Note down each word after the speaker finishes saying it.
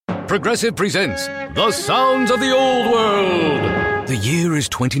Progressive presents The Sounds of the Old World. The year is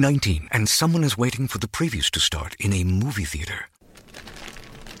 2019, and someone is waiting for the previews to start in a movie theater.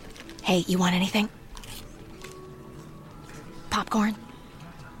 Hey, you want anything? Popcorn?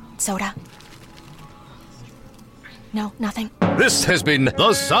 Soda? No, nothing? This has been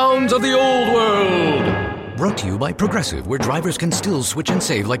The Sounds of the Old World. Brought to you by Progressive, where drivers can still switch and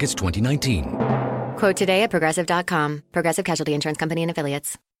save like it's 2019. Quote today at Progressive.com. Progressive Casualty Insurance Company and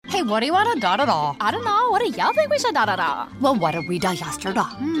Affiliates. Hey, what do you want to da-da-da? I don't know. What do y'all think we should da-da-da? Well, what did we da yesterday?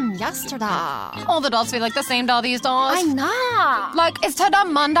 Yesterday. All the dolls feel like the same doll these days. I know. Like, is today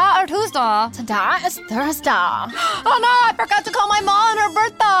Monday or Tuesday? Today is Thursday. Oh, no, I forgot to call my mom on her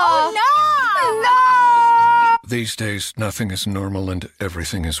birthday. Oh, no. No! These days, nothing is normal and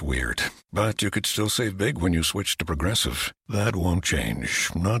everything is weird. But you could still save big when you switch to Progressive. That won't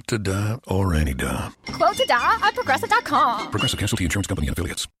change. Not today or any day. Quote today at Progressive.com. Progressive Casualty Insurance Company and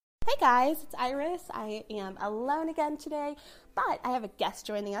Affiliates. Hey guys, it's Iris. I am alone again today, but I have a guest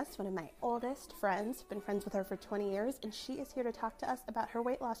joining us, one of my oldest friends. I've been friends with her for 20 years, and she is here to talk to us about her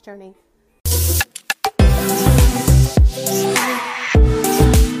weight loss journey.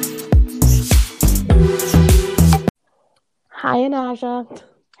 Hi, Anajah.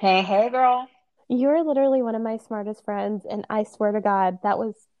 Hey, girl. You're literally one of my smartest friends, and I swear to God, that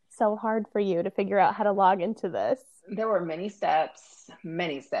was so hard for you to figure out how to log into this. There were many steps,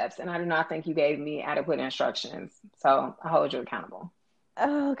 and I do not think you gave me adequate instructions, so I hold you accountable.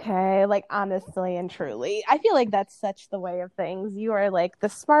 Okay, like honestly and truly, I feel like that's such the way of things. You are like the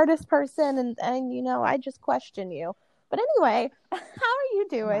smartest person, and you know, I just question you. But anyway, how are you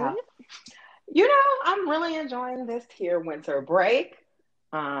doing? Wow. You know, I'm really enjoying this here winter break.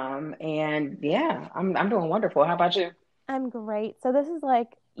 And yeah, I'm doing wonderful. How about you? I'm great. So this is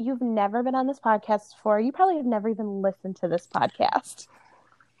like, you've never been on this podcast before. You probably have never even listened to this podcast.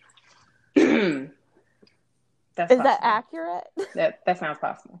 Is that accurate? That sounds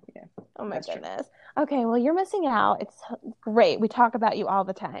possible. Yeah. Oh my goodness. True. Okay, well, you're missing out. It's great. We talk about you all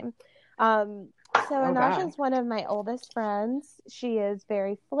the time. So Anajah's one of my oldest friends. She is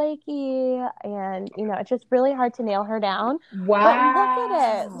very flaky, and you know, it's just really hard to nail her down. Wow. But look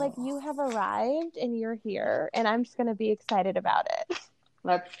at it. Like, you have arrived and you're here, and I'm just gonna be excited about it.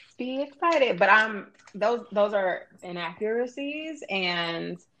 Let's be excited. But those are inaccuracies,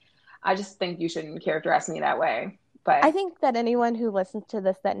 and I just think you shouldn't characterize me that way. But I think that anyone who listens to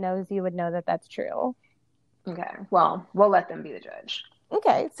this that knows you would know that that's true. Okay. Well, we'll let them be the judge.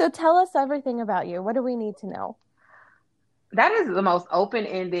 Okay, so tell us everything about you. What do we need to know? That is the most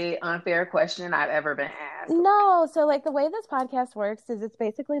open-ended, unfair question I've ever been asked. No, so like the way this podcast works is it's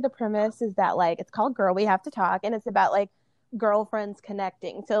basically the premise is that like it's called Girl We Have to Talk, and it's about like girlfriends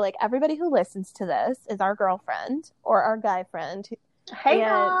connecting. So like everybody who listens to this is our girlfriend or our guy friend. Hey,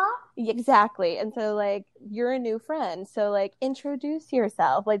 y'all. Exactly. And so like you're a new friend. So like introduce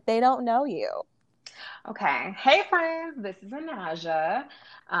yourself. Like they don't know you. Okay. Hey, friends. This is Anajah.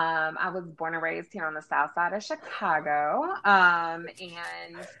 I was born and raised here on the south side of Chicago. And,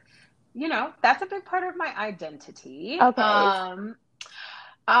 you know, that's a big part of my identity. Okay.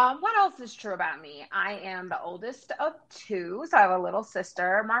 What else is true about me? I am the oldest of two. So I have a little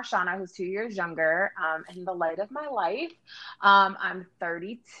sister, Marshana, who's 2 years younger, in the light of my life. I'm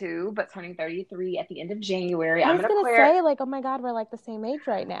 32, but turning 33 at the end of January. I was going to say, like, oh my God, we're like the same age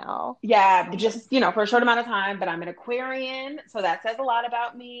right now. Yeah, but just, you know, for a short amount of time, but I'm an Aquarian. So that says a lot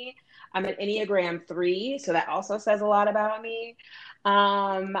about me. I'm an Enneagram 3. So that also says a lot about me.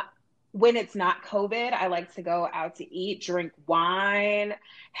 When it's not COVID, I like to go out to eat, drink wine,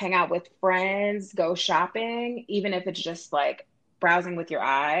 hang out with friends, go shopping, even if it's just like browsing with your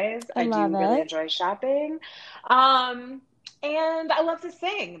eyes. I do really enjoy shopping. And I love to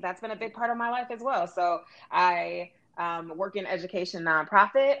sing. That's been a big part of my life as well. So I work in education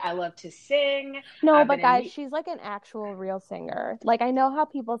nonprofit. I love to sing. No, but guys, she's like an actual real singer. Like, I know how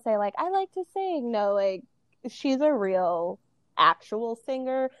people say, like, I like to sing. No, like, she's a real actual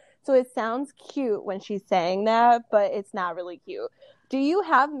singer. So it sounds cute when she's saying that, but it's not really cute. Do you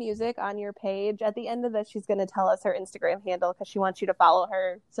have music on your page? At the end of this, she's going to tell us her Instagram handle because she wants you to follow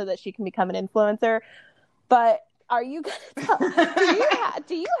her so that she can become an influencer. But are you going to tell,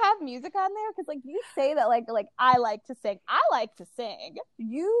 do you have music on there? Because like you say that like I like to sing. I like to sing.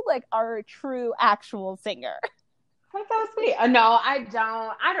 You like are a true actual singer. That's so sweet. No, I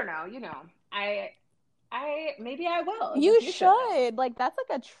don't. I don't know. You know, maybe I will. You should. Like, that's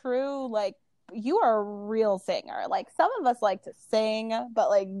like a true, like, you are a real singer. Like, some of us like to sing, but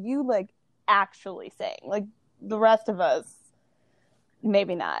like, you like actually sing. Like, the rest of us,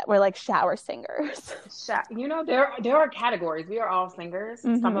 maybe not. We're like shower singers. You know, there are categories. We are all singers.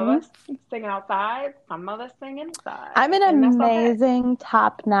 Some of us sing outside. Some of us sing inside. I'm an and that's amazing,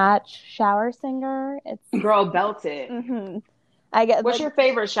 top-notch shower singer. It's okay. Girl, belt it. I get. What's your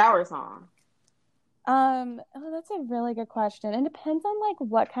favorite shower song? Oh, that's a really good question. It depends on like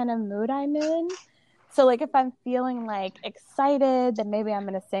what kind of mood I'm in. So like if I'm feeling like excited, then maybe I'm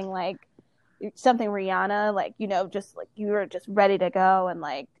gonna sing like something Rihanna, like, you know, just like you were just ready to go and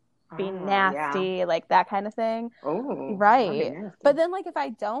like be nasty, like that kind of thing. Oh, right. But then like if I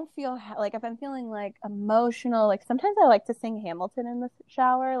don't feel like if I'm feeling like emotional, like sometimes I like to sing Hamilton in the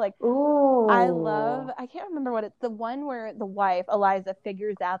shower. Like, I can't remember what it's the one where the wife Eliza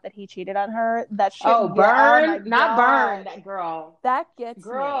figures out that he cheated on her. That shit. Burn, not burn. That girl. That gets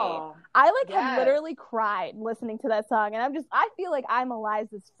me. I like have literally cried listening to that song, and I feel like I'm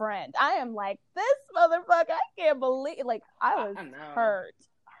Eliza's friend. I am like, this motherfucker. I can't believe. Like I was hurt.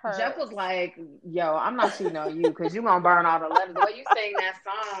 Jeff was like, yo, I'm not cheating on you because you're going to burn all the letters. The way you sing that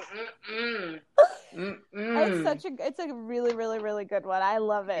song. It's a really, really, really good one. I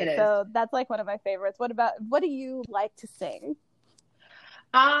love it. So that's like one of my favorites. What do you like to sing?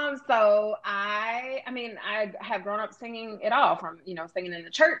 So I have grown up singing it all from, you know, singing in the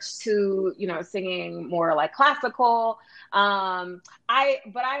church to, you know, singing more like classical. I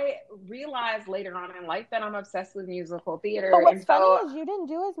realized later on in life that I'm obsessed with musical theater. But what's funny is you didn't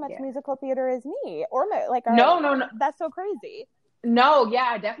do as much musical theater as me or like, no. That's so crazy. No.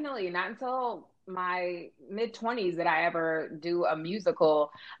 Yeah, definitely not until my mid-20s did I ever do a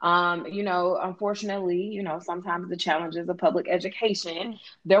musical. You know, unfortunately, you know, sometimes the challenges of public education,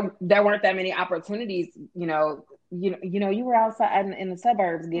 there weren't that many opportunities, you know, you were outside in the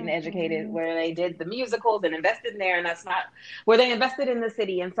suburbs getting educated where they did the musicals and invested in there, and that's not where they invested in the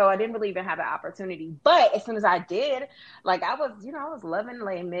city. And so I didn't really even have an opportunity. But as soon as I did, like I was loving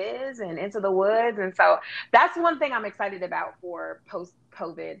Les Mis and Into the Woods. And so that's one thing I'm excited about for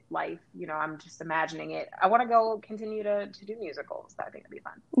post-COVID life. You know, I'm just imagining it. I want to go continue to do musicals. I think it'd be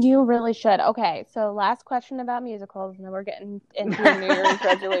fun. You really should. Okay, so last question about musicals, and then we're getting into your New Year's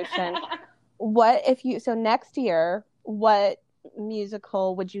resolution. Next year, what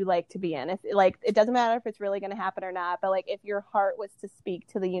musical would you like to be in? If like, it doesn't matter if it's really going to happen or not, but like if your heart was to speak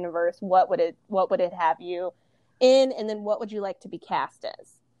to the universe, what would it have you in? And then what would you like to be cast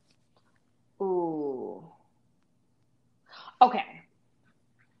as? Okay.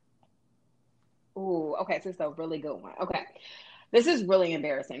 So it's a really good one. Okay. This is really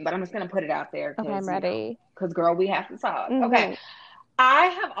embarrassing, but I'm just going to put it out there. Okay, I'm ready. Because, girl, we have to talk. Okay. I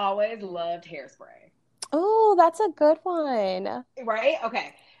have always loved Hairspray. Oh, that's a good one. Right?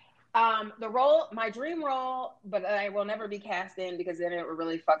 Okay. My dream role, but I will never be cast in because then it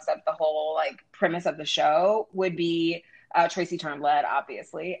really fucks up the whole like premise of the show, would be Tracy Turnblad,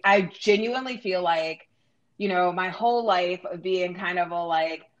 obviously. I genuinely feel like, you know, my whole life of being kind of a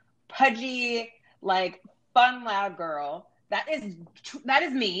like pudgy, like fun, loud girl, that is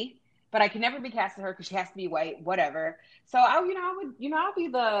me. But I can never be cast as her because she has to be white, whatever. So I'll be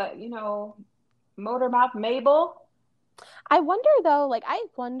the, motor mouth Mabel. I wonder though,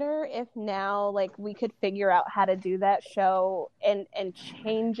 if now like we could figure out how to do that show and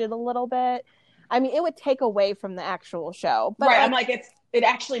change it a little bit. I mean, it would take away from the actual show. But right, I'm like, it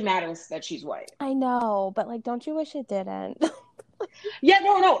actually matters that she's white. I know, but like, don't you wish it didn't? Yeah,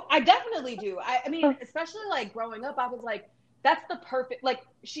 no, I definitely do. I mean, especially like growing up, I was like, that's the perfect, like,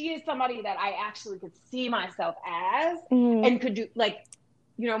 she is somebody that I actually could see myself as and could do, like,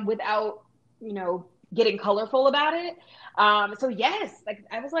 without, getting colorful about it. So yes, like,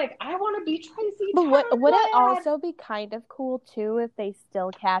 I was like, I want to be Tracy. But would it also be kind of cool, too, if they still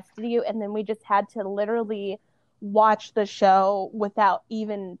casted you and then we just had to literally watch the show without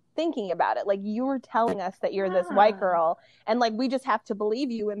even thinking about it? Like, you were telling us that you're this white girl, and like, we just have to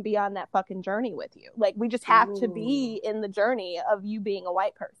believe you and be on that fucking journey with you. Like, we just have to be in the journey of you being a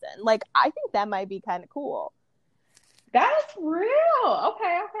white person. Like, I think that might be kind of cool. That's real. Okay.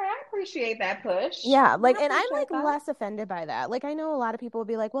 I appreciate that push. Yeah, like, and I'm like less offended by that. Like, I know a lot of people will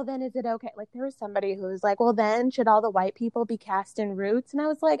be like, well, then is it okay? Like, there was somebody who was like, well, then should all the white people be cast in Roots? And I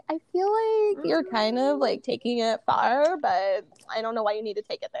was like, I feel like you're kind of like taking it far, but I don't know why you need to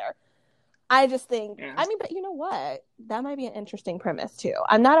take it there. I just think, I mean, but you know what? That might be an interesting premise too.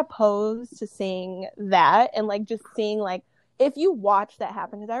 I'm not opposed to seeing that and like just seeing like, if you watch that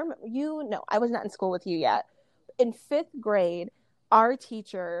happen, because I remember, I was not in school with you yet. In 5th grade, our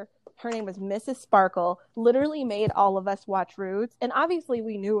teacher, her name was Mrs. Sparkle, literally made all of us watch Roots. And obviously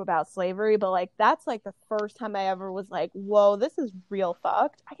we knew about slavery, but like, that's like the first time I ever was like, whoa, this is real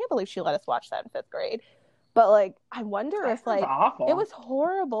fucked. I can't believe she let us watch that in 5th grade. But like, I wonder if like awful. it was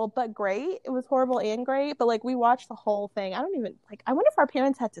horrible but great. It was horrible and great, but like we watched the whole thing. I don't even like. I wonder if our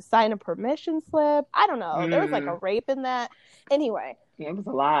parents had to sign a permission slip. I don't know. There was like a rape in that. Anyway, yeah, it was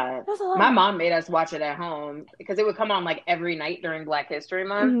a lot. It was a lot. My mom made us watch it at home because it would come on like every night during Black History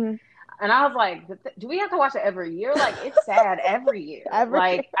Month. Mm-hmm. And I was like, do we have to watch it every year? Like, it's sad every year. Every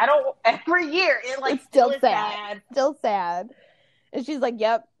year. It like it's still sad. Still sad. And she's like,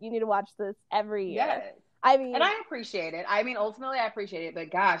 yep, you need to watch this every year. Yes. I mean, and I appreciate it. I mean, ultimately, I appreciate it.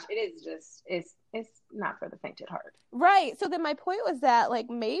 But gosh, it is just, it's not for the faint at heart. Right. So then my point was that, like,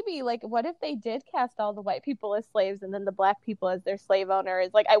 maybe, like, what if they did cast all the white people as slaves and then the black people as their slave owners?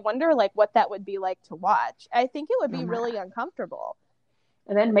 Like, I wonder, like, what that would be like to watch. I think it would be really uncomfortable.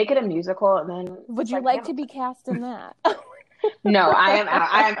 And then make it a musical, and then would you like to be cast in that? No, I am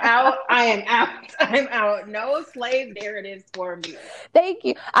out. I'm out. No slave narratives for me. Thank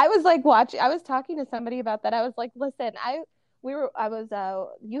you. I was talking to somebody about that. I was like, listen,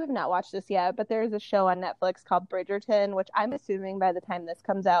 you have not watched this yet, but there's a show on Netflix called Bridgerton, which I'm assuming by the time this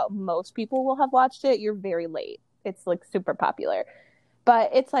comes out, most people will have watched it. You're very late. It's like super popular,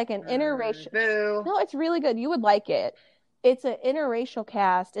 but it's like an interracial. No, it's really good. You would like it. It's an interracial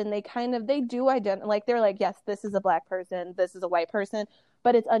cast, and they do identify, like, they're like, yes, this is a black person, this is a white person,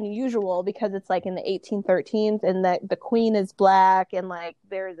 but it's unusual because it's like in the 1813s, and the queen is black, and like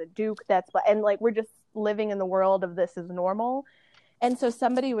there's a duke that's black, and like we're just living in the world of this is normal. And so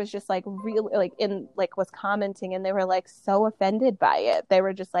somebody was just like really was commenting, and they were like so offended by it. They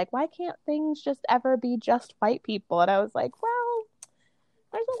were just like, why can't things just ever be just white people? And I was like, well,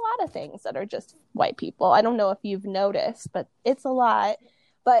 there's a lot of things that are just white people. I don't know if you've noticed, but it's a lot.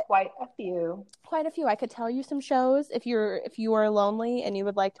 But quite a few. I could tell you some shows if you are lonely and you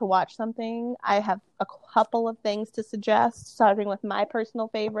would like to watch something. I have a couple of things to suggest, starting with my personal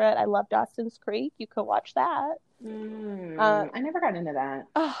favorite. I love Dawson's Creek. You could watch that. I never got into that.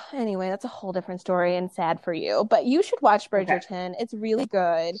 Oh, anyway, that's a whole different story and sad for you. But you should watch Bridgerton. Okay. It's really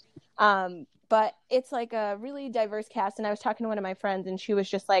good. But it's like a really diverse cast. And I was talking to one of my friends, and she was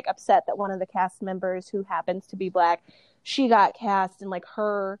just like upset that one of the cast members, who happens to be black, she got cast and like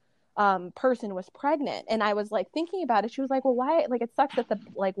her person was pregnant. And I was like thinking about it. She was like, well, why? Like, it sucks that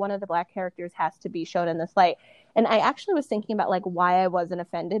one of the black characters has to be shown in this light. And I actually was thinking about like why I wasn't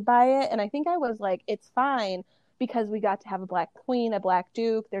offended by it. And I think I was like, it's fine because we got to have a black queen, a black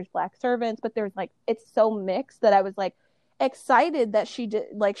duke, there's black servants, but there's like, it's so mixed that I was like, excited that she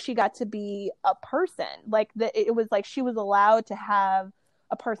got to be a person, like that it was like she was allowed to have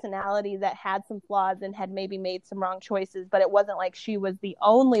a personality that had some flaws and had maybe made some wrong choices, but it wasn't like she was the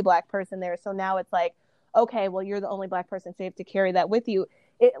only black person there. So now it's like, okay, well, you're the only black person, so you have to carry that with you.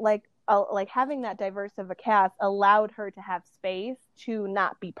 It like having that diverse of a cast allowed her to have space to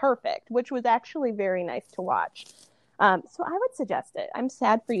not be perfect, which was actually very nice to watch. So I would suggest it. I'm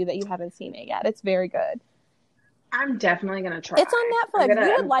sad for you that you haven't seen it yet. It's very good. I'm definitely going to try. It's on Netflix.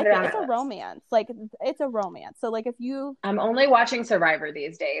 You would like it. It's a romance. Like, it's a romance. So, like, if you... I'm only watching Survivor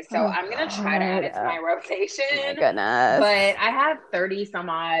these days, so I'm going to try to add it to my rotation. Oh, my goodness. But I have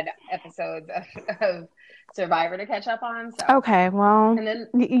 30-some-odd episodes of Survivor to catch up on. So. Okay, well, and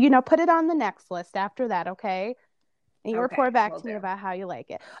then, put it on the next list after that, okay? And you report back to me about how you like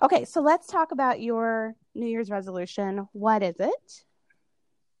it. Okay, so let's talk about your New Year's resolution. What is it?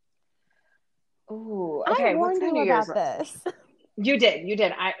 Ooh, okay. I warned you about this. You did.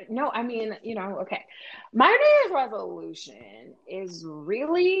 Okay. My New Year's resolution is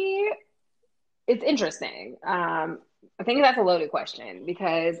really, it's interesting. I think that's a loaded question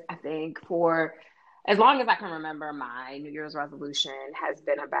because I think for as long as I can remember, my New Year's resolution has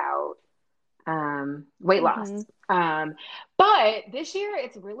been about weight loss. But this year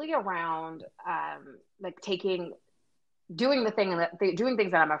it's really around doing things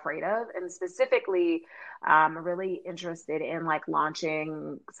that I'm afraid of, and specifically I'm really interested in like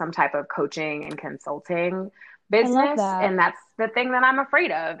launching some type of coaching and consulting business, and that's the thing that I'm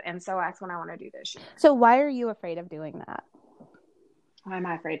afraid of, and so that's what I want to do this year. So why are you afraid of doing that? Why am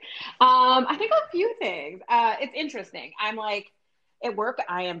I afraid? I think a few things. It's interesting. I'm like, at work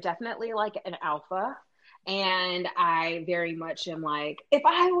I am definitely like an alpha. And I very much am like, if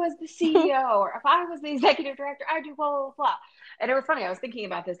I was the CEO or if I was the executive director, I'd do blah, blah, blah. And it was funny. I was thinking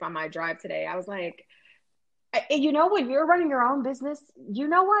about this on my drive today. I was like, when you're running your own business, you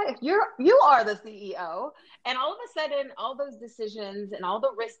know what? You are the CEO. And all of a sudden, all those decisions and all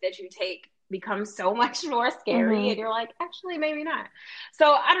the risks that you take become so much more scary. And you're like, actually, maybe not.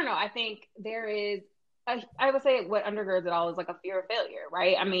 So I don't know. I think there is, I would say what undergirds it all is like a fear of failure,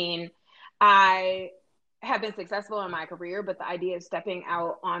 right? I mean, have been successful in my career, but the idea of stepping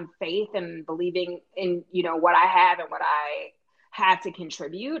out on faith and believing in, you know, what I have and what I have to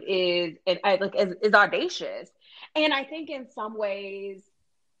contribute is audacious. And I think in some ways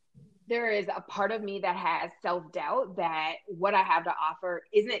there is a part of me that has self-doubt that what I have to offer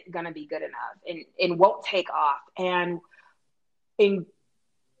isn't going to be good enough and won't take off. And in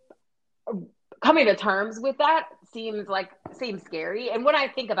coming to terms with that seems scary. And when I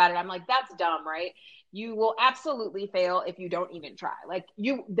think about it, I'm like, that's dumb, right? You will absolutely fail if you don't even try. Like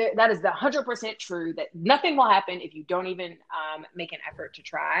that is the 100% true, that nothing will happen if you don't even make an effort to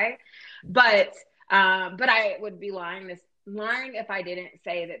try. But I would be lying if I didn't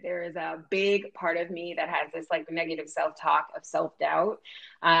say that there is a big part of me that has this like negative self-talk of self-doubt.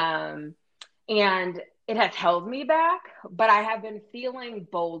 And it has held me back, but I have been feeling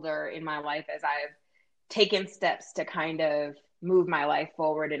bolder in my life as I've taken steps to kind of move my life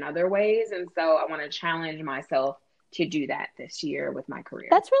forward in other ways. And so I want to challenge myself to do that this year with my career.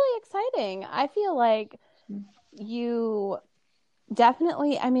 That's really exciting. I feel like you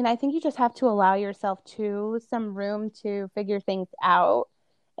definitely, I mean, I think you just have to allow yourself some room to figure things out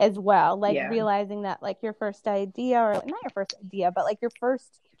as well. Like realizing that like your first idea, or not your first idea, but like your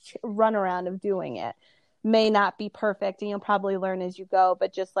first run around of doing it may not be perfect, and you'll probably learn as you go,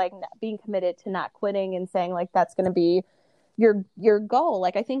 but just like being committed to not quitting and saying like that's going to be your goal.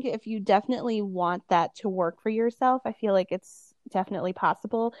 Like I think if you definitely want that to work for yourself, I feel like it's definitely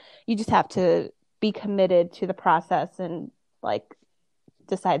possible. You just have to be committed to the process and like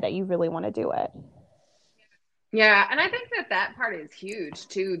decide that you really want to do it. Yeah, and I think that part is huge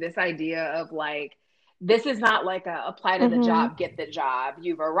too. This idea of like, this is not like a apply to the job, get the job,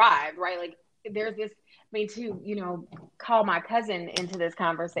 you've arrived, right? Like there's this, I mean, to, you know, call my cousin into this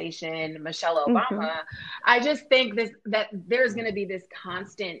conversation, Michelle Obama, I just think that there's going to be this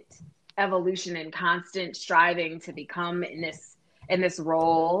constant evolution and constant striving to become in this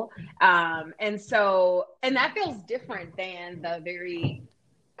role. And that feels different than the very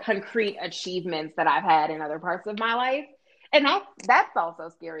concrete achievements that I've had in other parts of my life. And that's also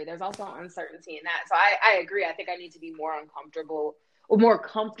scary. There's also uncertainty in that. So I agree. I think I need to be more comfortable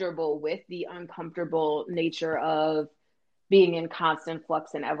with the uncomfortable nature of being in constant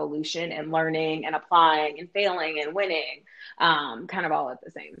flux and evolution and learning and applying and failing and winning, kind of all at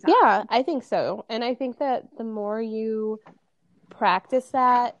the same time. Yeah, I think so. And I think that the more you practice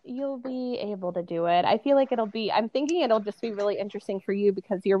that, you'll be able to do it. I feel like I'm thinking it'll just be really interesting for you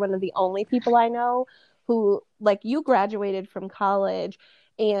because you're one of the only people I know who, like, you graduated from college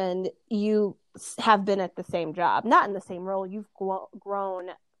and you have been at the same job, not in the same role. You've grown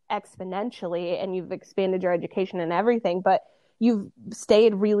exponentially and you've expanded your education and everything, but you've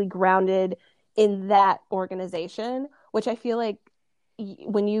stayed really grounded in that organization, which I feel like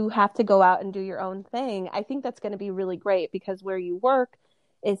when you have to go out and do your own thing, I think that's going to be really great because where you work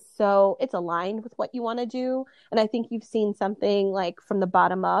it's aligned with what you want to do. And I think you've seen something like from the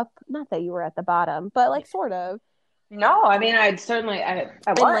bottom up, not that you were at the bottom, but like sort of. No, I mean, I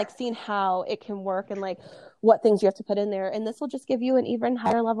like seen how it can work and like what things you have to put in there. And this will just give you an even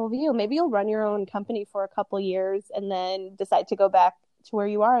higher level view. Maybe you'll run your own company for a couple years and then decide to go back to where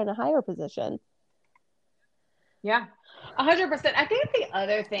you are in a higher position. Yeah, 100%. I think the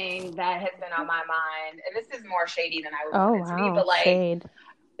other thing that has been on my mind, and this is more shady than I would want it to be, but like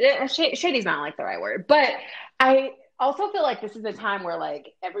shady's not like the right word, but I also feel like this is a time where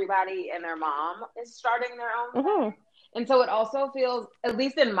like everybody and their mom is starting their own thing. And so it also feels, at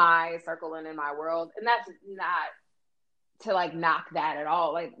least in my circle and in my world, and that's not to like knock that at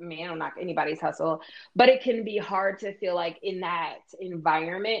all. Like, I don't knock anybody's hustle, but it can be hard to feel like in that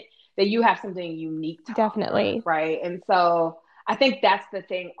environment that you have something unique to definitely offer, right? And so I think that's the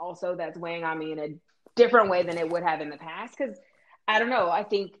thing also that's weighing on me in a different way than it would have in the past. Because I don't know, I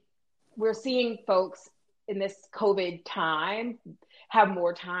think we're seeing folks in this COVID time have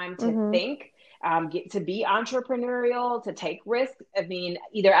more time to think, get to be entrepreneurial, to take risks. I mean,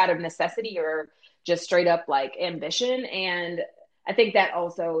 either out of necessity or just straight up like ambition. And I think that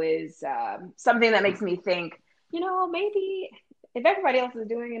also is something that makes me think, you know, maybe if everybody else is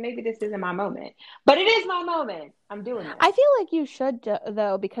doing it, maybe this isn't my moment. But it is my moment. I'm doing it. I feel like you should,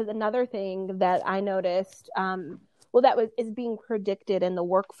 though, because another thing that I noticed, is being predicted in the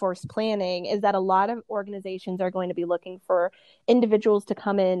workforce planning is that a lot of organizations are going to be looking for individuals to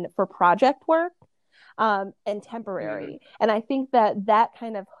come in for project work. and temporary. And I think that that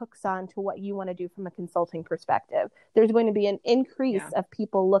kind of hooks on to what you want to do from a consulting perspective. There's going to be an increase of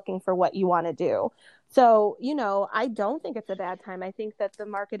people looking for what you want to do. So, you know, I don't think it's a bad time. I think that the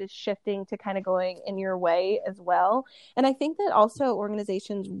market is shifting to kind of going in your way as well. And I think that also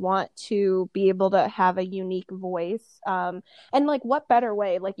organizations want to be able to have a unique voice. And like, what better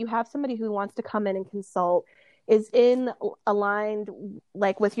way? Like, you have somebody who wants to come in and consult, is aligned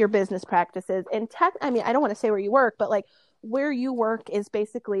like with your business practices and tech. I mean, I don't want to say where you work, but like where you work is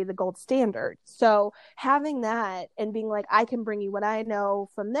basically the gold standard. So having that and being like, I can bring you what I know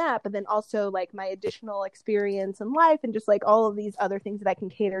from that, but then also like my additional experience in life and just like all of these other things that I can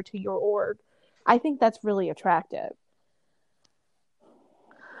cater to your org. I think that's really attractive.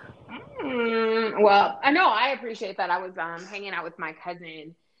 Well, I know I appreciate that. I was hanging out with my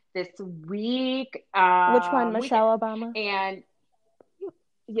cousin this week. Which one? Michelle Obama? And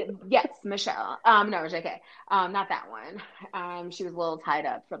yes, Michelle. No, JK. Not that one. She was a little tied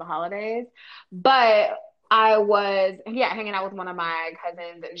up for the holidays. But I was, hanging out with one of my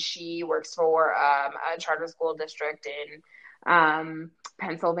cousins. She works for a charter school district in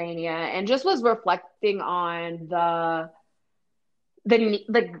Pennsylvania, and just was reflecting on to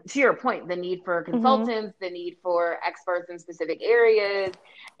your point, the need for consultants, the need for experts in specific areas.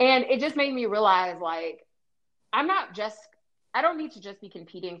 And it just made me realize, like, I don't need to just be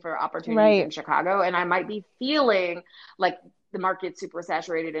competing for opportunities in Chicago. And I might be feeling like the market's super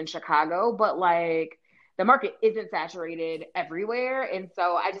saturated in Chicago, but like the market isn't saturated everywhere. And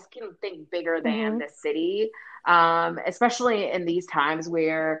so I just can think bigger than the city, especially in these times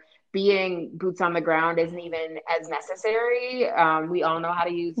where being boots on the ground isn't even as necessary. We all know how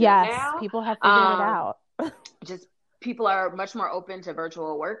to use it now. People have figured it out. Just people are much more open to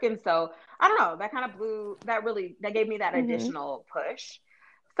virtual work. And so I don't know, that kind of that gave me that additional push.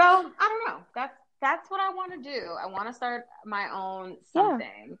 So I don't know, that's what I want to do. I want to start my own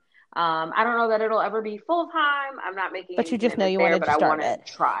something. I don't know that it'll ever be full time. I'm not making, but you just know you want to start it.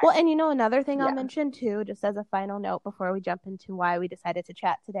 Try. Well, and you know, another thing I'll mention too, just as a final note before we jump into why we decided to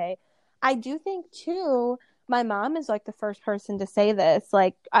chat today, I do think too, my mom is like the first person to say this.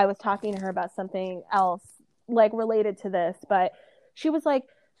 Like, I was talking to her about something else, like related to this, but she was like,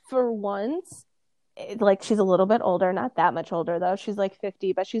 for once, like, she's a little bit older, not that much older though. She's like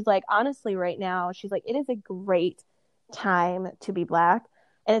 50, but she's like, honestly, right now, she's like, it is a great time to be Black.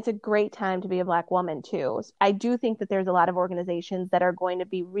 And it's a great time to be a Black woman too. I do think that there's a lot of organizations that are going to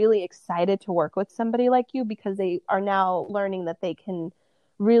be really excited to work with somebody like you, because they are now learning that they can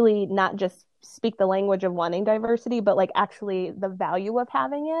really not just speak the language of wanting diversity, but like actually the value of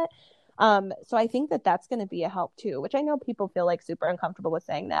having it. So I think that that's going to be a help too, which I know people feel like super uncomfortable with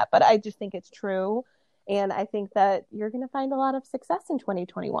saying that, but I just think it's true. And I think that you're going to find a lot of success in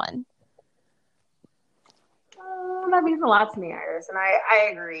 2021. That means a lot to me, Iris, and I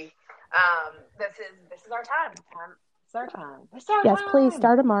agree. This is our time. It's our time. Yes, please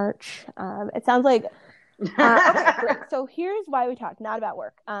start a march. It sounds like okay, great. So here's why we talked. Not about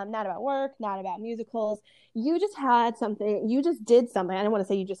work. Not about musicals. You just had something. You just did something. I don't want to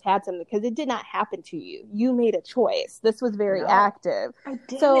say you just had something, because it did not happen to you. You made a choice. This was very active. I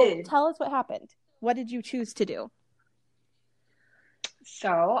did. So tell us what happened. What did you choose to do?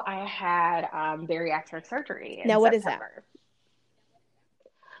 So I had bariatric surgery. Now, what is that?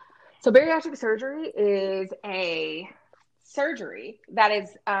 So bariatric surgery is a surgery that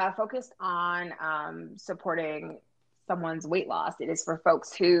is focused on supporting someone's weight loss. It is for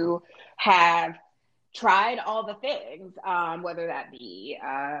folks who have tried all the things, whether that be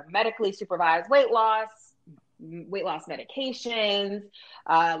medically supervised weight loss medications,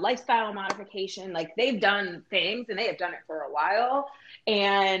 lifestyle modification. Like, they've done things and they have done it for a while,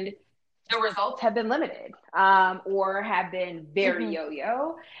 and the results have been limited, or have been very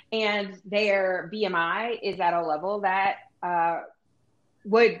yo-yo, and their BMI is at a level that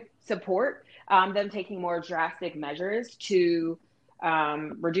would support them taking more drastic measures to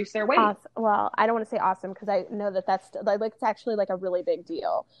reduce their weight. Awesome. Well, I don't want to say awesome, because I know that that's like, it's actually like a really big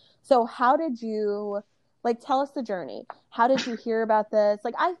deal. So how did you, like, tell us the journey. How did you hear about this?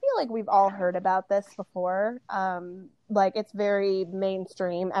 Like, I feel like we've all heard about this before. Like, it's very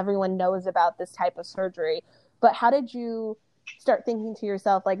mainstream. Everyone knows about this type of surgery. But how did you start thinking to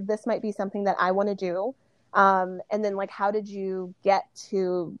yourself, like, this might be something that I want to do? And then, like, how did you get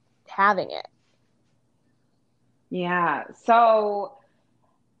to having it? Yeah. So,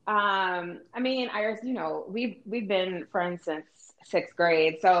 I mean, Iris, you know, we've been friends since 6th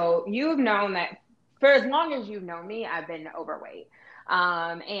grade. So you've known that for as long as you've known me, I've been overweight.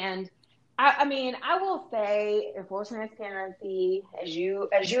 And I mean, I will say, in full transparency, as you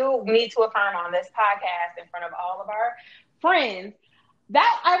need to affirm on this podcast in front of all of our friends,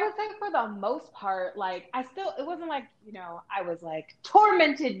 that I would say for the most part, like it wasn't like, I was like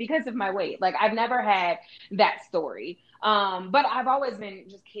tormented because of my weight. Like I've never had that story. But I've always been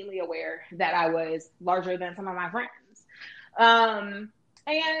just keenly aware that I was larger than some of my friends.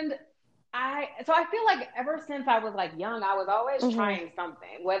 And so I feel like ever since I was like young, I was always trying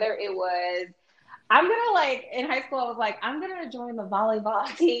something, whether it was, in high school, I was like, I'm going to join the volleyball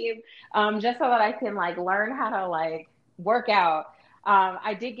team, just so that I can like learn how to like work out.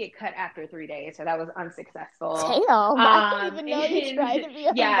 I did get cut after 3 days, so that was unsuccessful. Damn, I didn't even know you tried to be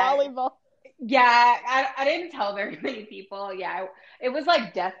on volleyball. Yeah, I didn't tell very many people. Yeah, it was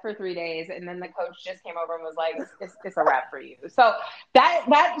like death for 3 days, and then the coach just came over and was like, "It's a wrap for you." So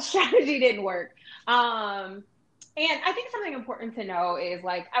that strategy didn't work. And I think something important to know is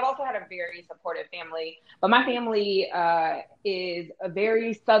like I've also had a very supportive family, but my family is a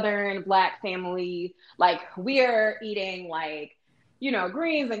very Southern Black family. Like we are eating like,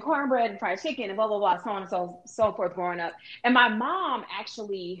 greens and cornbread and fried chicken and blah, blah, blah, so on and so forth growing up. And my mom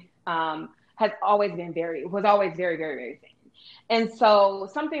actually was always very, very, very, very thin. And so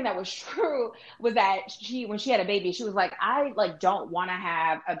something that was true was that when she had a baby, she was like, I like don't want to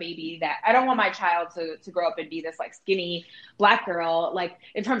have a baby I don't want my child to grow up and be this like skinny Black girl. Like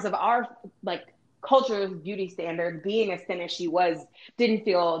in terms of our like culture's beauty standard, being as thin as she was didn't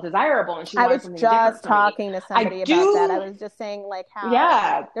feel desirable, and I was just talking to somebody about that. I was just saying like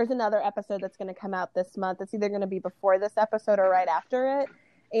how there's another episode that's going to come out this month. It's either going to be before this episode or right after it.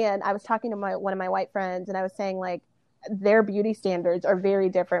 And I was talking to one of my white friends, and I was saying like their beauty standards are very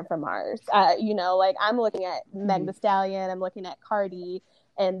different from ours. Like I'm looking at Meg Thee Stallion, I'm looking at Cardi,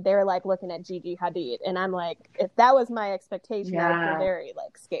 and they're like looking at Gigi Hadid, and I'm like, if that was my expectation, I'd be very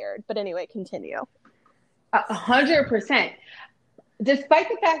like scared. But anyway, continue. 100%. Despite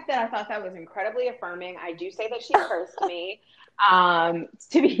the fact that I thought that was incredibly affirming, I do say that she cursed me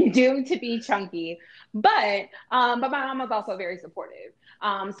to be doomed to be chunky. But my mom was also very supportive.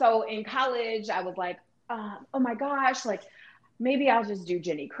 So in college, I was like, oh my gosh, like maybe I'll just do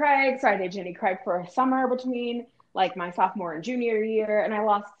Jenny Craig. So I did Jenny Craig for a summer between like my sophomore and junior year, and I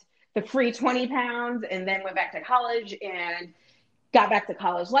lost the free 20 pounds and then went back to college and got back to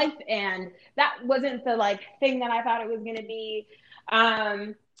college life. And that wasn't the like thing that I thought it was going to be.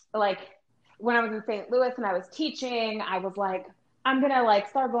 Like when I was in St. Louis and I was teaching, I was like, I'm going to like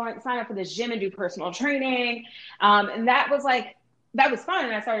sign up for this gym and do personal training. And that was fun.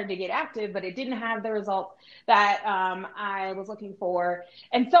 And I started to get active, but it didn't have the results that, I was looking for.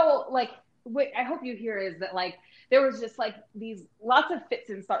 And so like, what I hope you hear is that like, there was just like these lots of fits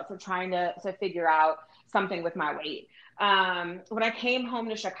and starts of trying to figure out something with my weight. When I came home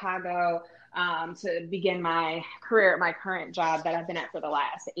to Chicago to begin my career at my current job that I've been at for the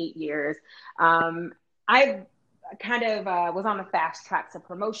last 8 years, I kind of was on the fast track to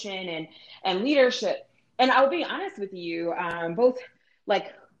promotion and leadership. And I'll be honest with you, both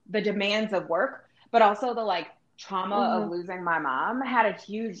like the demands of work, but also the like trauma of losing my mom had a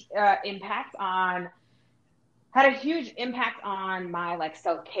huge impact on my like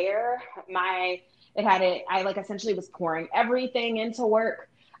self-care. I like essentially was pouring everything into work.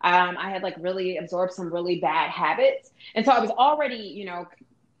 I had like really absorbed some really bad habits. And so I was already,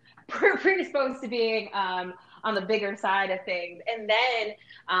 predisposed to being on the bigger side of things. And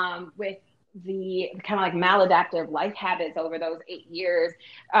then with the kind of like maladaptive life habits over those 8 years,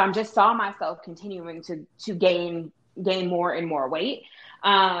 just saw myself continuing to gain more and more weight.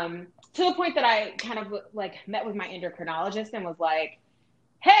 To the point that I kind of like met with my endocrinologist and was like,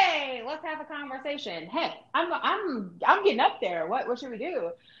 hey, let's have a conversation. Hey, I'm getting up there. What should we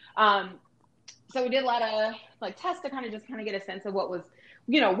do? So we did a lot of like tests to kind of get a sense of what was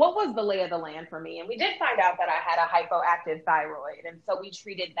the lay of the land for me. And we did find out that I had a hypoactive thyroid. And so we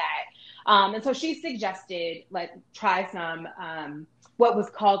treated that. And so she suggested like try some, what was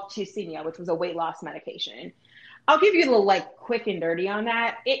called Tucinia, which was a weight loss medication. I'll give you a little like quick and dirty on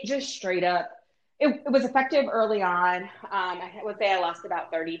that. It just straight up, it was effective early on. I would say I lost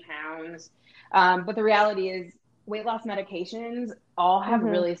about 30 pounds. But the reality is weight loss medications all have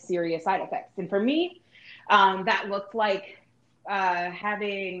really serious side effects. And for me, that looked like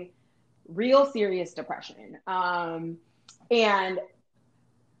having real serious depression. And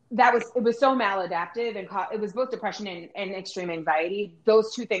it was so maladaptive, and it was both depression and extreme anxiety.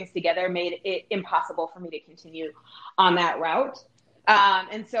 Those two things together made it impossible for me to continue on that route.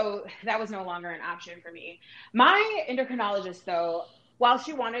 And so that was no longer an option for me. My endocrinologist, though, while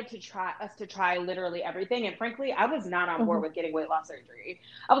she wanted us to try literally everything, and frankly, I was not on board with getting weight loss surgery.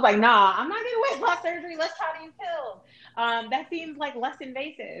 I was like, nah, I'm not getting weight loss surgery. Let's try these pills. That seems like less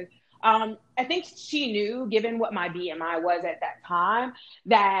invasive. I think she knew, given what my BMI was at that time,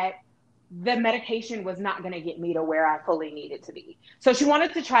 that the medication was not going to get me to where I fully needed to be. So she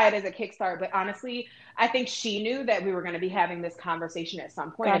wanted to try it as a kickstart. But honestly, I think she knew that we were going to be having this conversation at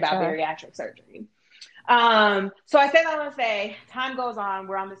some point about bariatric surgery. So I say that to say, time goes on.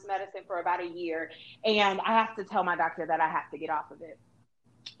 We're on this medicine for about a year, and I have to tell my doctor that I have to get off of it.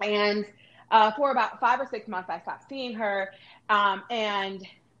 And for about 5 or 6 months, I stopped seeing her. And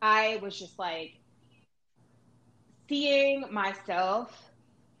I was just like seeing myself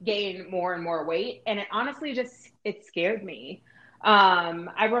gain more and more weight. And it honestly it scared me.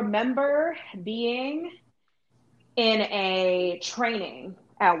 I remember being in a training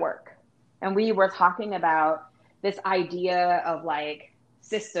at work, and we were talking about this idea of like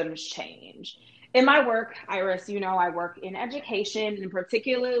systems change. In my work, Iris, I work in education, and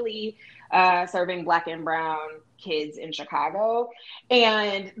particularly serving Black and brown kids in Chicago.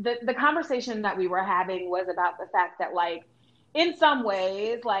 And the conversation that we were having was about the fact that, like, in some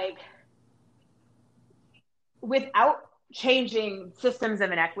ways, like, without changing systems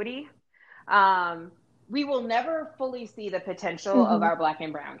of inequity, we will never fully see the potential of our Black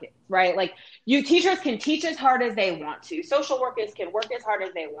and brown kids, right? Like, teachers can teach as hard as they want to. Social workers can work as hard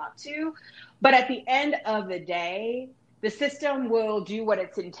as they want to. But at the end of the day, the system will do what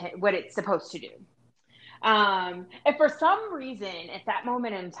it's supposed to do. And for some reason, at that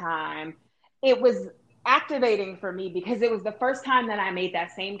moment in time, it was activating for me because it was the first time that I made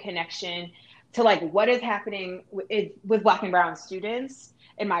that same connection to, like, what is happening with Black and brown students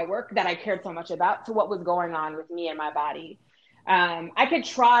in my work that I cared so much about, to what was going on with me and my body. I could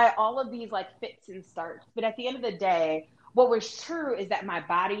try all of these, like, fits and starts, but at the end of the day, what was true is that my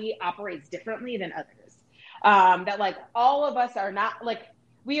body operates differently than others. That, like, all of us are not, like,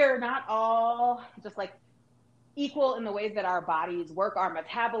 we are not all just, like, equal in the ways that our bodies work, our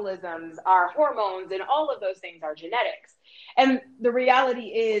metabolisms, our hormones, and all of those things are genetics. And the reality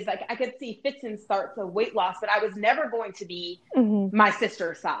is, like, I could see fits and starts of weight loss, but I was never going to be my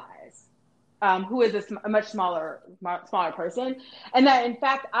sister's size, who is a much smaller person. And that, in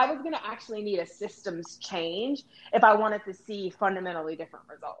fact, I was going to actually need a systems change if I wanted to see fundamentally different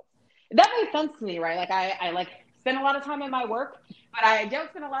results. That made sense to me, right? Like, I like spend a lot of time in my work, but I don't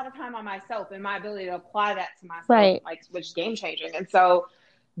spend a lot of time on myself and my ability to apply that to myself, right, like, which is game changing. And so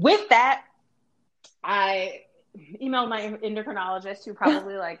with that, I emailed my endocrinologist, who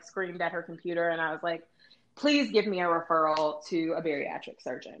probably like screamed at her computer. And I was like, please give me a referral to a bariatric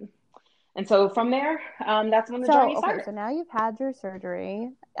surgeon. And so from there, that's when the journey started. So now you've had your surgery.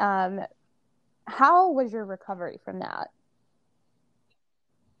 How was your recovery from that?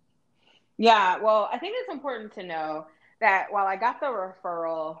 Yeah, well, I think it's important to know that while I got the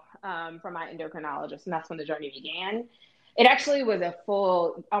referral from my endocrinologist, and that's when the journey began, it actually was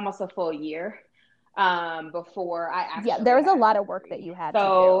almost a full year before I actually. Yeah, there was a lot of work that you had to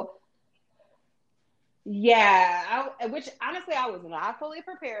do. Yeah, which honestly I was not fully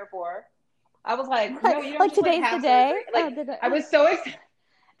prepared for. I was like, no, you don't like just, today's like, have the day. surgery. I was so excited.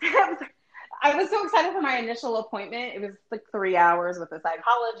 I was so excited for my initial appointment. It was like 3 hours with the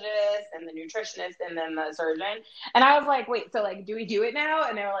psychologist and the nutritionist and then the surgeon. And I was like, wait, so, like, do we do it now?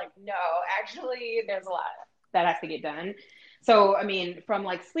 And they were like, no, actually, there's a lot that has to get done. So, I mean, from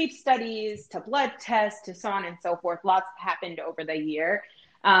like sleep studies to blood tests to so on and so forth, lots happened over the year.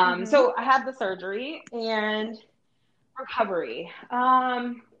 So I had the surgery and recovery.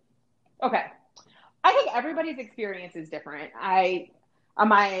 Okay. I think everybody's experience is different. On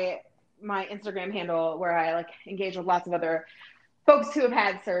my Instagram handle, where I like engage with lots of other folks who have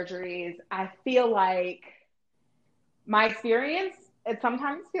had surgeries, I feel like my experience, it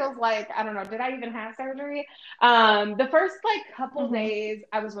sometimes feels like, I don't know, did I even have surgery? The first like couple days,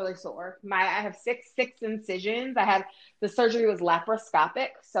 I was really sore. I have six incisions. The surgery was laparoscopic,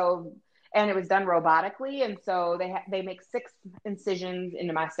 and it was done robotically. And so they make 6 incisions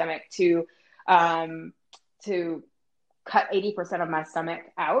into my stomach to cut 80% of my stomach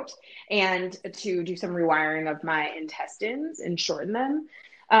out and to do some rewiring of my intestines and shorten them.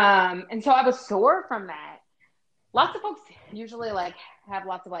 And so I was sore from that. Lots of folks usually like have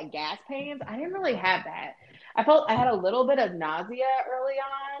lots of like gas pains. I didn't really have that. I felt I had a little bit of nausea early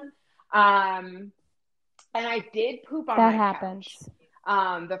on. And I did poop on my couch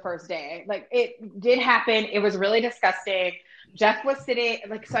the first day. Like, it did happen. It was really disgusting. Jeff was sitting,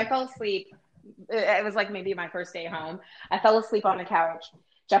 like, so I fell asleep. It was like maybe my first day home. I fell asleep on the couch.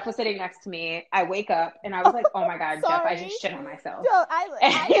 Jeff was sitting next to me. I wake up and I was like, oh my God, Jeff, I just shit on myself. No,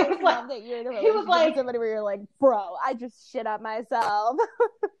 I he was love like, that you're in a he was relationship like, with somebody where you're like, bro, I just shit on myself.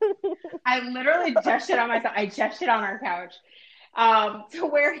 I literally just shit on myself. I just shit on our couch. To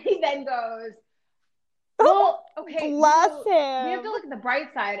where he then goes, well, okay, Bless him. We have to look at the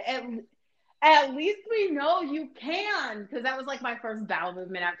bright side. At least we know you can, because that was like my first bowel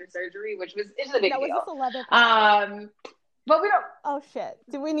movement after surgery, which was it's a big deal. Was this a leather couch? But we don't. Oh shit!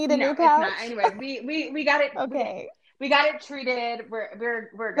 Do we need a new couch? It's not. Anyways, we got it. Okay. We got it treated. We're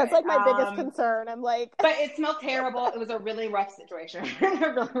good. That's like my biggest concern. I'm like, but it smelled terrible. It was a really rough situation.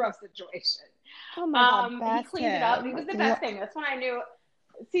 Oh my God! He cleaned it up. It was the best thing. That's when I knew.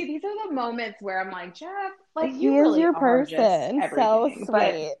 See, these are the moments where I'm like, Jeff, like you really your are just person. So everything.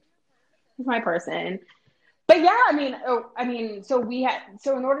 sweet. He's my person. But yeah, so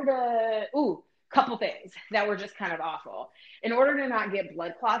in order to couple things that were just kind of awful. In order to not get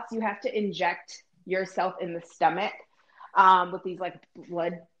blood clots, you have to inject yourself in the stomach with these like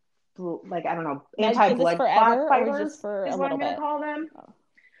blood, like I don't know, anti-blood clot fibers is what I'm going to call them.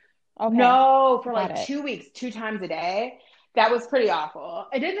 Oh. Okay. No, for like 2 weeks, 2 times a day. That was pretty awful.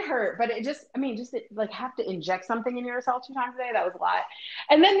 It didn't hurt, but it just like have to inject something in yourself 2 times a day. That was a lot.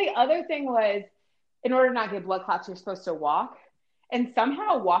 And then the other thing was, in order to not get blood clots, you're supposed to walk. And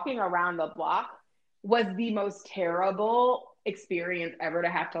somehow walking around the block was the most terrible experience ever, to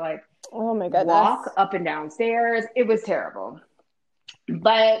have to like, oh my goodness, walk up and down stairs. It was terrible.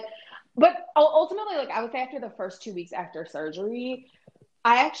 But ultimately, like I would say after the first 2 weeks after surgery,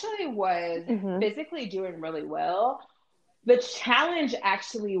 I actually was physically doing really well. The challenge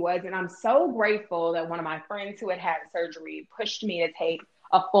actually was, and I'm so grateful that one of my friends who had surgery pushed me to take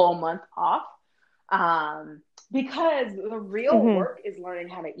a full month off, because the real work is learning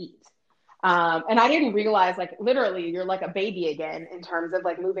how to eat. And I didn't realize, like, literally you're like a baby again in terms of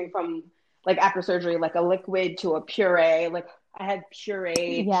like moving from like after surgery, like a liquid to a puree. Like I had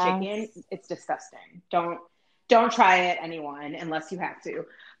pureed chicken. It's disgusting. Don't try it, anyone, unless you have to.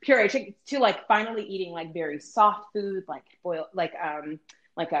 Puree chicken to like finally eating like very soft food, like boiled, like a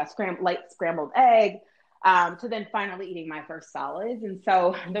light scrambled egg, to then finally eating my first solids. And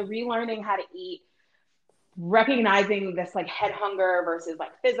so the relearning how to eat, recognizing this like head hunger versus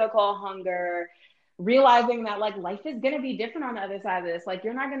like physical hunger, realizing that like life is going to be different on the other side of this. Like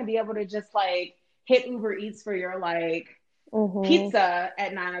you're not going to be able to just like hit Uber Eats for your like pizza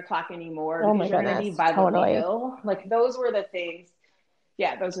at 9 o'clock anymore, because you're going to be by the wheel. Like those were the things.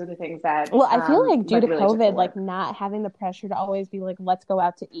 Yeah, those are the things that. Well, I feel like due to really COVID, like not having the pressure to always be like, let's go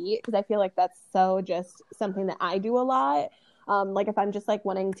out to eat, because I feel like that's so just something that I do a lot. Like if I'm just like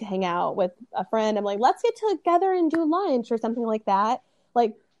wanting to hang out with a friend, I'm like, let's get together and do lunch or something like that.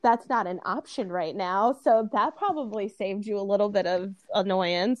 Like that's not an option right now. So that probably saved you a little bit of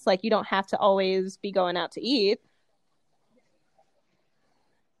annoyance. Like you don't have to always be going out to eat.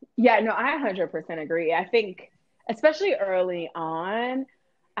 Yeah, no, I 100% agree. I think, especially early on,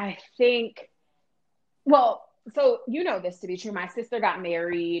 so you know this to be true. My sister got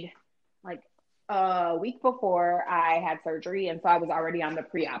married like a week before I had surgery, and so I was already on the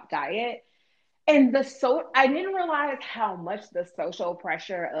pre-op diet. And I didn't realize how much the social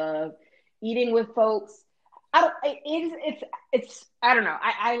pressure of eating with folks, I don't know.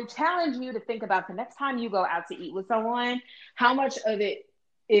 I challenge you to think about the next time you go out to eat with someone, how much of it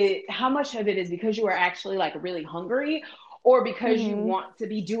is because you are actually like really hungry, or because you want to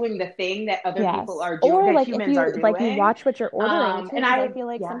be doing the thing that other people are doing, or that like humans are doing. Like you watch what you're ordering. And I feel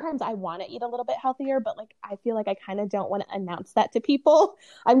like sometimes I want to eat a little bit healthier, but like I feel like I kind of don't want to announce that to people.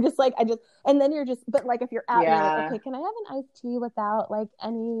 I'm just like and then you're just, but like if you're out, you're like, okay, can I have an iced tea without like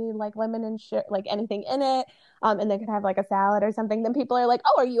any like lemon and like anything in it? And they could have like a salad or something. Then people are like,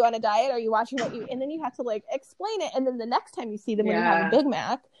 oh, are you on a diet? Are you watching what you? And then you have to like explain it. And then the next time you see them when you have a Big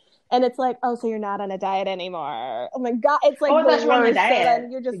Mac. And it's like, oh, so you're not on a diet anymore. Oh my God. It's like, the worst. On the diet. So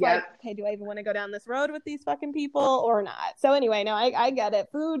then you're just like, okay, do I even want to go down this road with these fucking people or not? So anyway, no, I get it.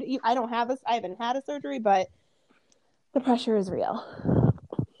 Food, I haven't had a surgery, but the pressure is real.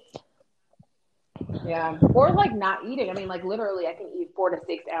 Yeah. Or like not eating. I mean, like literally I can eat 4 to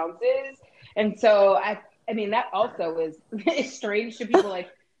 6 ounces. And so I mean, that also is strange to people. Like,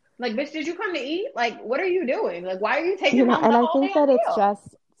 bitch, did you come to eat? Like, what are you doing? Like, why are you taking home the whole damn meal? It's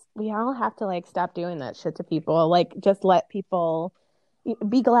just, we all have to like stop doing that shit to people. Like just let people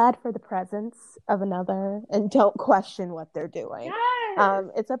be glad for the presence of another and don't question what they're doing. Yes.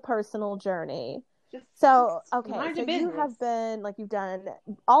 It's a personal journey. Okay, so you have been like, you've done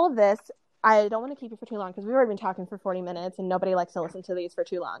all of this. I don't want to keep you for too long because we've already been talking for 40 minutes and nobody likes to listen to these for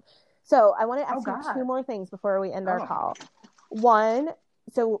too long. So I want to ask you 2 more things before we end our call. One,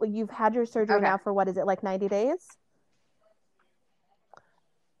 So you've had your surgery now for what is it, like 90 days?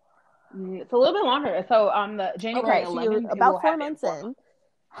 It's a little bit longer. So on the January 11th, so you're about 4 months in.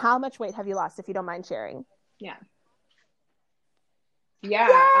 How much weight have you lost, if you don't mind sharing? Yeah.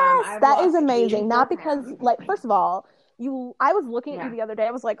 Yes, that is amazing. Not because, pounds. like, first of all, I was looking at you the other day.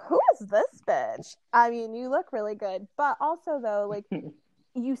 I was like, who is this bitch? I mean, you look really good. But also, though, like,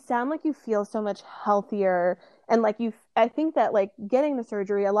 you sound like you feel so much healthier. And, like, I think that, like, getting the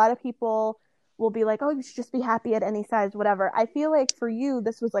surgery, a lot of people will be like, oh, you should just be happy at any size, whatever. I feel like for you,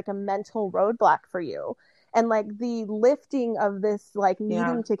 this was like a mental roadblock for you. And like the lifting of this, like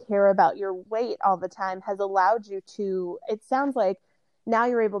needing to care about your weight all the time has allowed you to, it sounds like now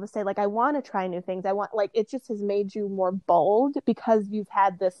you're able to say, like, I want to try new things. I want, like, it just has made you more bold because you've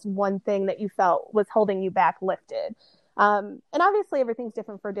had this one thing that you felt was holding you back lifted. And obviously everything's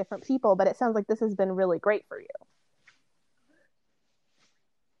different for different people, but it sounds like this has been really great for you.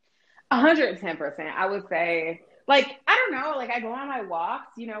 110%. I would say, like, I don't know, like I go on my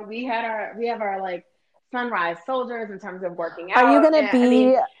walks, you know, we have our like sunrise soldiers in terms of working out. Are you going to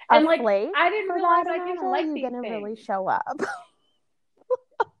be a like, flake? I didn't realize I didn't like these these things. Are you going to really things. show up?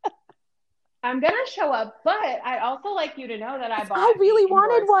 I'm going to show up, but I'd also like you to know that I really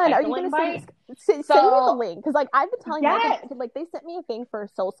wanted one. Are you going to send me the link? Because, like, I've been telling people, like, they sent me a thing for a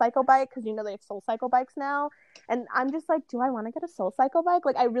Soul Cycle bike because, you know, they have Soul Cycle bikes now. And I'm just like, do I want to get a Soul Cycle bike?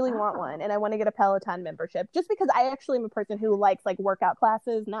 Like, I really want one. And I want to get a Peloton membership just because I actually am a person who likes, like, workout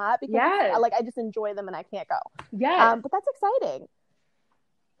classes, not because, like, I just enjoy them and I can't go. But that's exciting.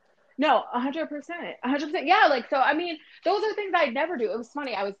 No, 100%. 100%. Yeah, like, so, I mean, those are things I'd never do. It was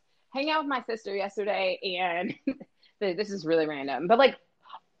funny. I was hanging out with my sister yesterday, and this is really random, but, like,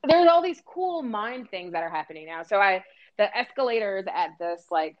 there's all these cool mind things that are happening now. So the escalators at this,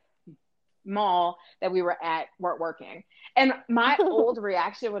 like, mall that we were at weren't working. And my old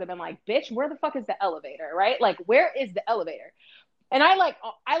reaction would have been like, bitch, where the fuck is the elevator, right? Like, where is the elevator? And I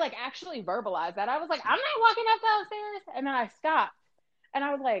actually verbalized that. I was like, I'm not walking up those stairs. And then I stopped. And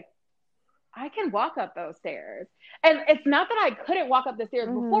I was like, I can walk up those stairs. And it's not that I couldn't walk up the stairs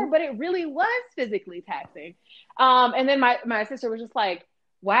before, but it really was physically taxing. And then my sister was just like,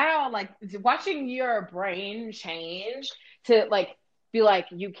 wow, like watching your brain change to like, be like,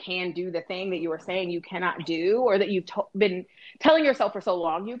 you can do the thing that you were saying you cannot do, or that you've been telling yourself for so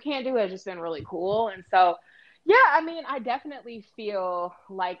long you can't do, has just been really cool. And so, yeah, I mean, I definitely feel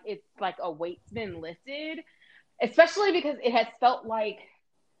like it's like a weight's been lifted, especially because it has felt like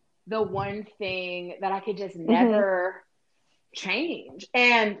the one thing that I could just never change.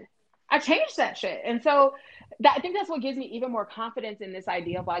 And I changed that shit. And so I think that's what gives me even more confidence in this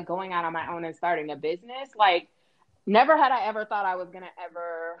idea of like going out on my own and starting a business. Like, never had I ever thought I was going to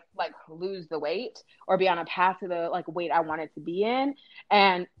ever like lose the weight or be on a path to the like weight I wanted to be in.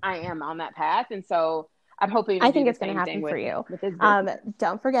 And I am on that path. And so I'm hoping I think it's going to happen for you.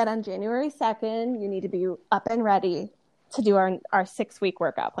 Don't forget, on January 2nd, you need to be up and ready to do our 6-week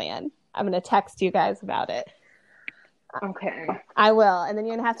workout plan. I'm going to text you guys about it. Okay. I will. And then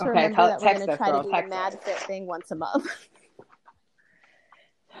you're going to have to remember that we're going to try to do the Mad Fit thing once a month.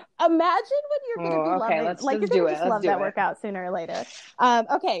 Imagine when you're going to be loving, like you're going to just love that workout sooner or later.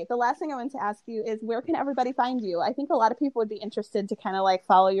 Okay, the last thing I wanted to ask you is, where can everybody find you? I think a lot of people would be interested to kind of like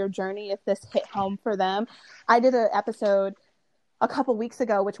follow your journey if this hit home for them. I did an episode a couple weeks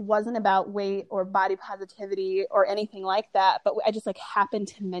ago, which wasn't about weight or body positivity or anything like that, but I just like happened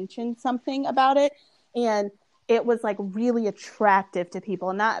to mention something about it, and it was like really attractive to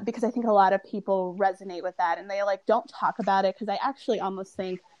people. Not because I think a lot of people resonate with that and they like don't talk about it, because I actually almost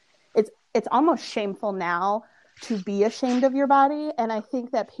think it's almost shameful now to be ashamed of your body. And I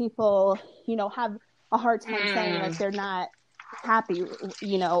think that people, you know, have a hard time saying like they're not happy,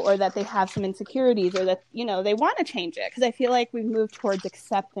 you know, or that they have some insecurities, or that, you know, they want to change it. Because I feel like we've moved towards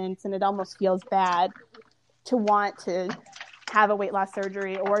acceptance, and it almost feels bad to want to have a weight loss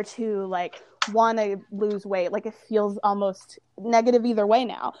surgery or to like want to lose weight. Like, it feels almost negative either way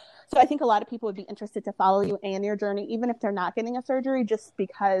now. So I think a lot of people would be interested to follow you and your journey, even if they're not getting a surgery, just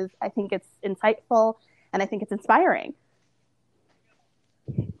because I think it's insightful and I think it's inspiring.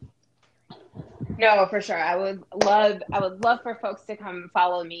 No, for sure. I would love for folks to come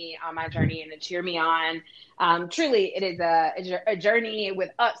follow me on my journey and to cheer me on. Truly, it is a journey with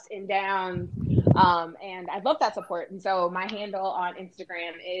ups and downs. And I love that support. And so my handle on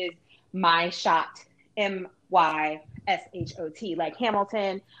Instagram is myshot, MYSHOT, like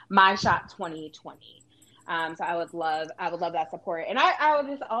Hamilton, myshot 2020. So I would love that support. And I would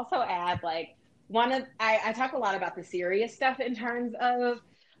just also add, like, I talk a lot about the serious stuff in terms of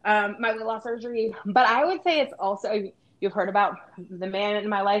my weight loss surgery, but I would say it's also You've heard about the man in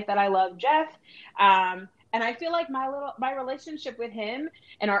my life that I love, Jeff. And I feel like my relationship with him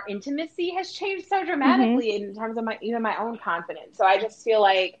and our intimacy has changed so dramatically in terms of even my own confidence. So I just feel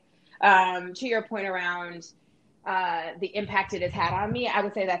like, to your point around the impact it has had on me, I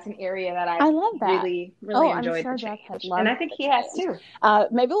would say that's an area that I love that. really enjoyed I'm sure the Jeff change. has loved And I think he has too.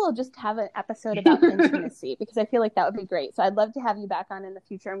 Maybe we'll just have an episode about intimacy because I feel like that would be great. So I'd love to have you back on in the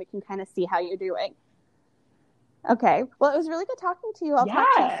future and we can kind of see how you're doing. Okay. Well, it was really good talking to you. I'll talk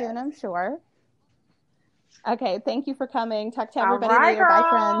to you soon, I'm sure. Okay. Thank you for coming. Talk to everybody later. Bye,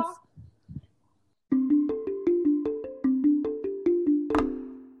 friends.